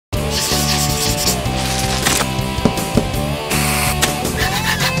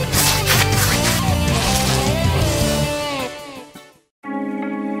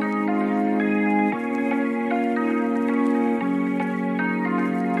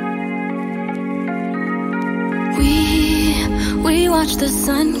watch the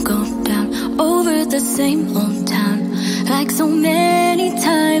sun go down over the same old town, like so many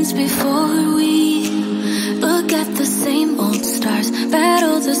times before. We look at the same old stars,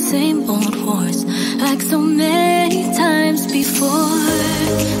 battle the same old wars, like so many times before.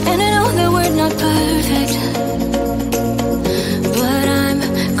 And I know that we're not perfect, but I'm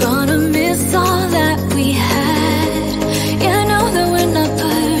gonna miss all that we had. Yeah, I know that we're not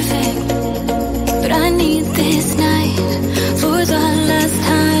perfect, but I need this night for the last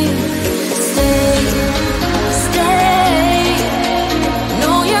time. Stay, stay.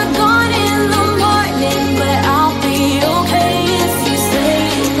 No, you're gone in the morning, but I'll be okay if you stay.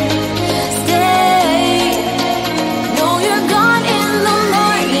 Stay. No, you're gone in the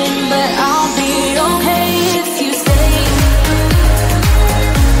morning, but I'll be okay if you stay.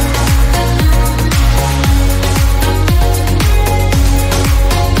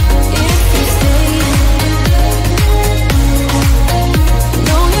 If you stay.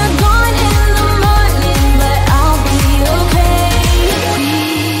 No, you're gone in the morning, but I'll be okay.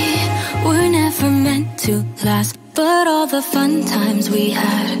 We were never meant to last, but all the fun times we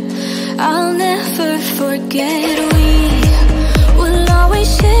had, I'll never forget. We will always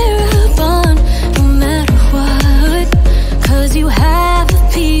share a bond, no matter what, 'cause you have a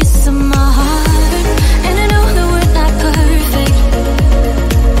piece of my heart. And I know that we're not perfect,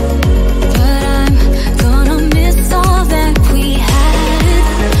 but I'm gonna miss all that we had.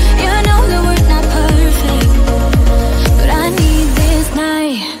 Yeah, I know that we're not perfect, but I need this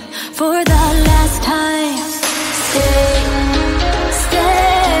night for the last time. Stay,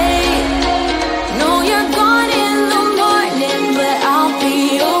 stay. No, you're gone in the morning, but I'll be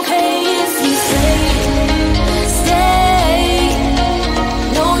okay if you stay. Stay.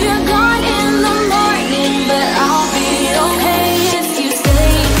 No, you're gone in the morning, but I'll be okay if you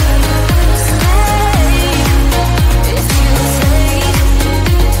stay. Stay. If you stay.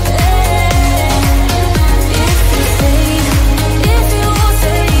 If you stay. If you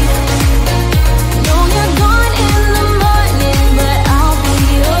stay. No, you're gone in the morning, but I'll be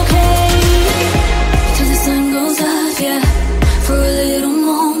okay. Till the sun goes up, yeah, for a little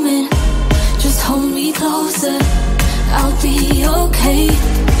moment. Just hold me closer, I'll be okay.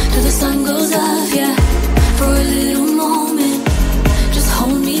 Till the sun goes up, yeah, for a little moment. Just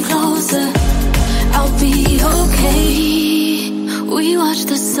hold me closer, I'll be okay. We watch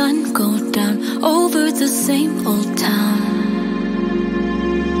the sun go down over the same old town.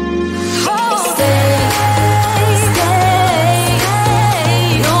 Stay, stay.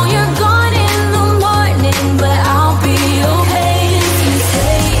 No, you're gone in the morning, but I'll be okay if you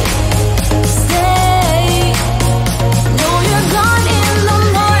stay. Stay. No, you're gone in the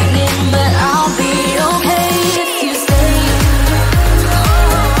morning, but I'll be okay if you stay.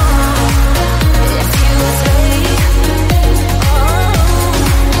 If you stay.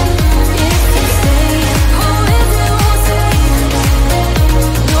 If you stay. Oh, if you stay.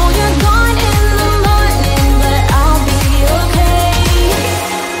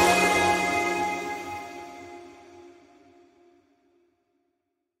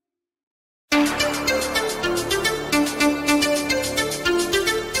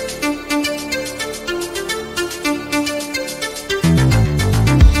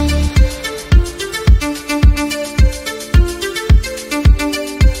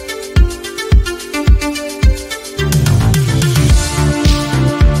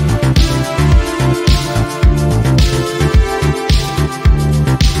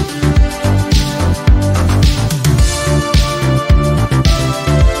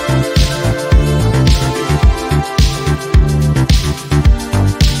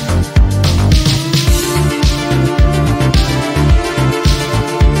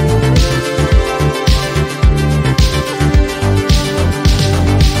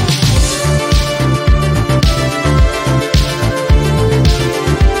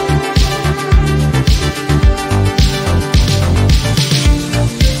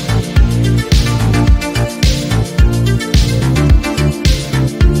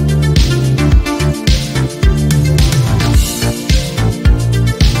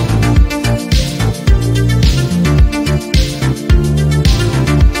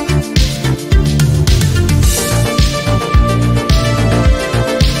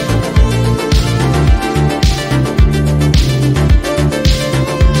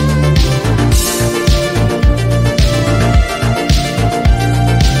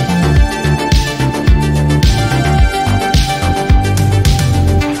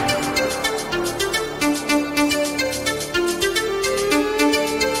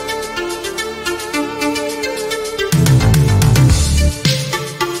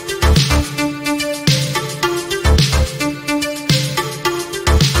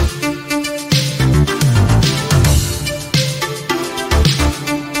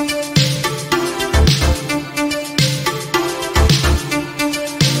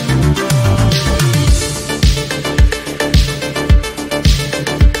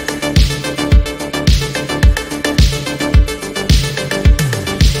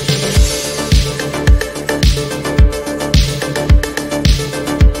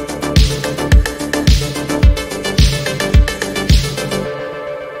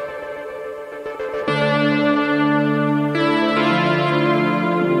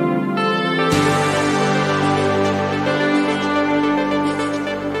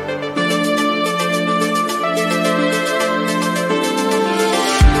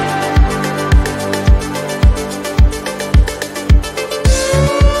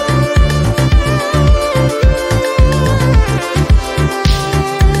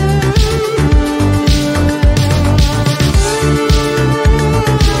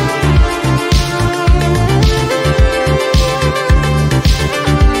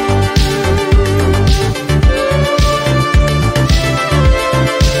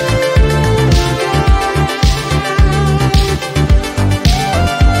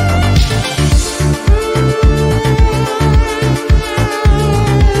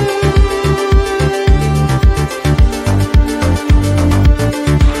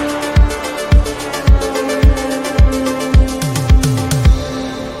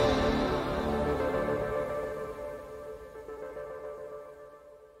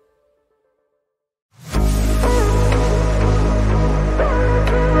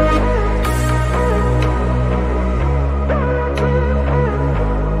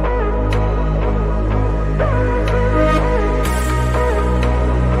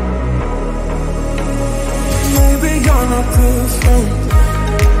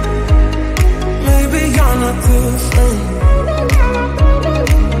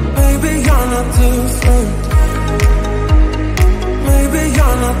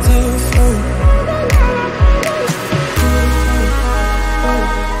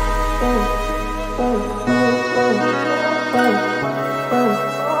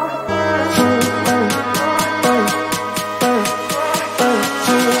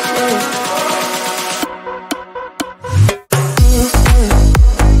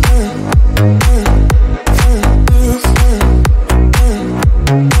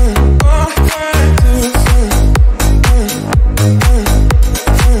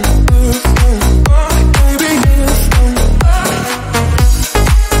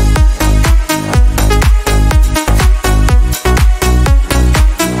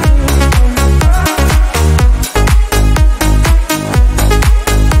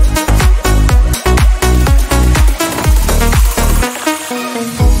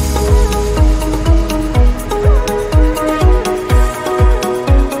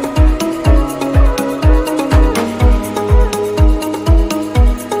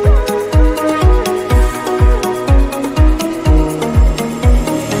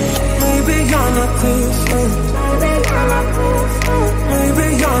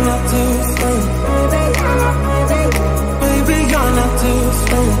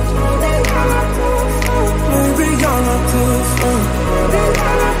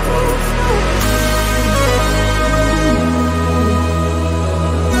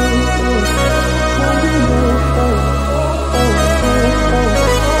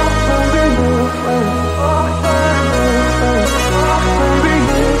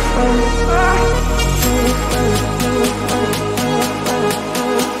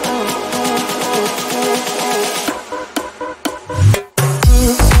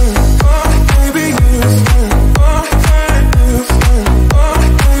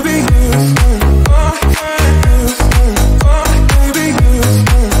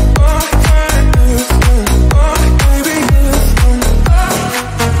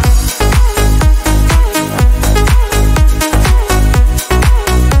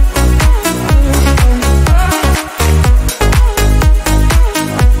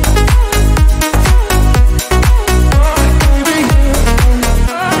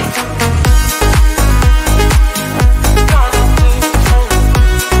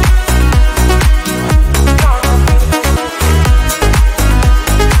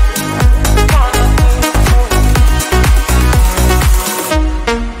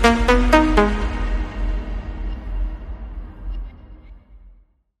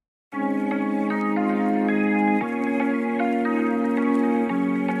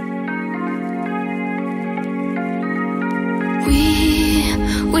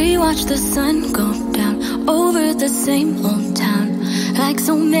 We watch the sun go down over the same old town, like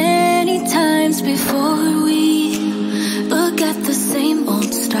so many times before. We look at the same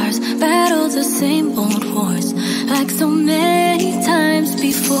old stars, battle the same old wars, like so many times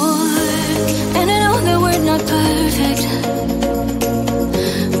before. And I know that we're not perfect,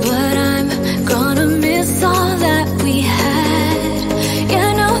 but I'm gonna miss all that we had. Yeah,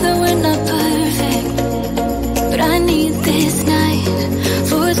 I know that we're not perfect, but I need this night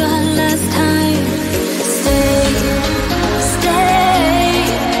for the last time. Stay, stay.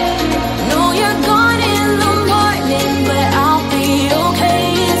 Know you're gone in the morning, but I'll be okay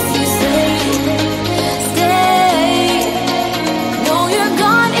if you stay. Stay. Know you're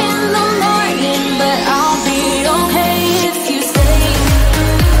gone in the morning, but I'll be okay if you stay.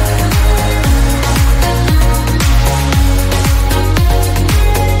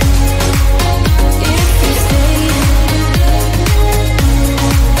 If you stay.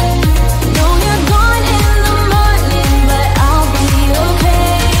 Know you're gone in the morning, but I'll be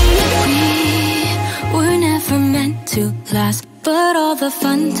okay. We were never meant to last, but all the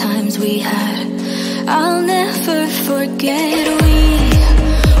fun times we had, I'll never forget. We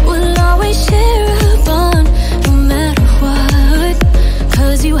will always share a bond, no matter what,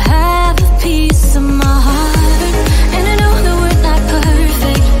 'cause you have a piece of my heart. And I know that we're not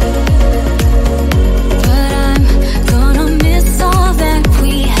perfect, but I'm gonna miss all that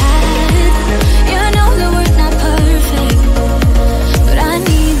we had. Yeah, I know that we're not perfect, but I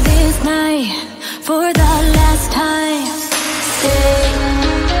need this night for the last time. Stay,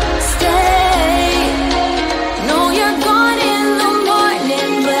 stay. Know you're gone in the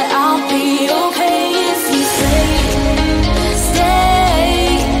morning, but I'll be okay if you stay. Stay.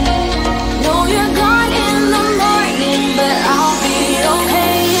 Know you're gone in the morning, but I'll be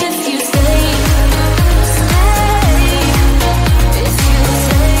okay if you stay. Stay. If you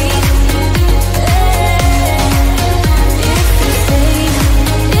stay. If you stay.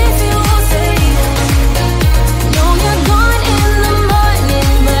 If you will stay. Know you're gone in the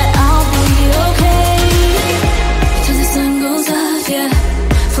morning, but I'll be okay. Till the sun goes up, yeah,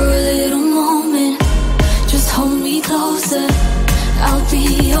 for a little moment. Just hold me closer, I'll be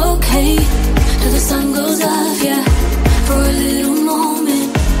okay. Till the sun goes up, yeah, for a little moment.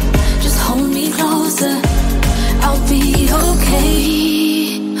 Just hold me closer, I'll be okay.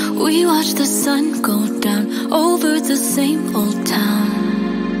 We watch the sun go down over the same old town,